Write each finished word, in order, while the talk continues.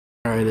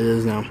Alright, it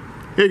is now.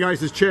 Hey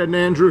guys, it's Chad and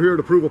Andrew here at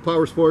Approval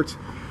Power Sports.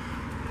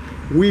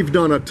 We've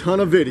done a ton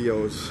of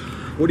videos.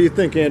 What do you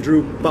think,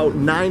 Andrew? About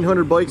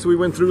 900 bikes we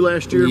went through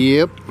last year?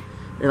 Yep.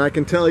 And I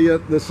can tell you,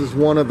 this is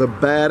one of the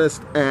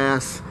baddest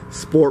ass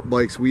sport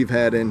bikes we've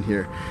had in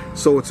here.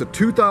 So it's a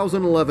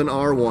 2011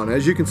 R1.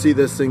 As you can see,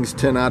 this thing's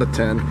 10 out of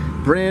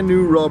 10. Brand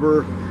new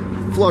rubber,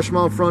 flush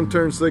mount front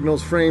turn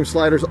signals, frame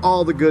sliders,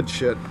 all the good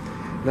shit.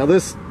 Now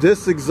this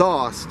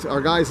exhaust,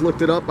 our guys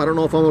looked it up. I don't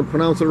know if I'm gonna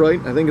pronounce it right.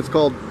 I think it's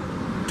called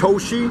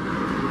Toshi.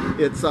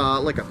 It's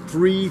like a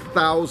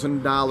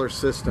 $3,000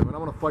 system, and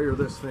I'm gonna fire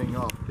this thing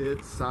up.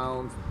 It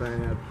sounds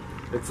bad.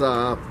 It's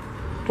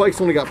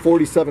bike's only got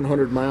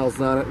 4,700 miles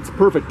on it. It's a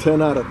perfect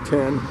 10 out of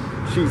 10.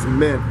 She's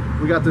mint.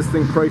 We got this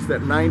thing priced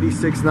at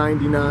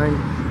 $96.99.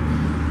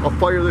 I'll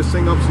fire this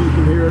thing up so you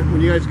can hear it. When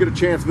you guys get a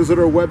chance, visit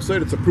our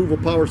website. It's Approval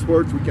Power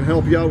Sports. We can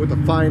help you out with the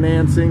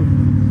financing.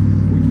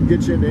 We can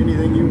get you into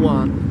anything you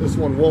want. This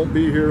one won't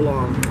be here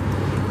long.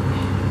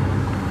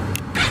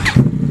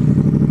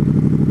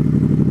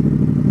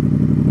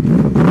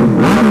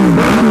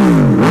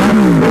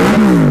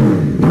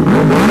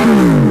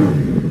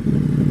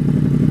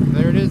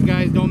 There it is,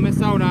 guys. Don't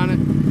miss out on it.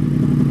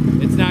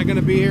 It's not going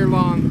to be here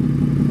long.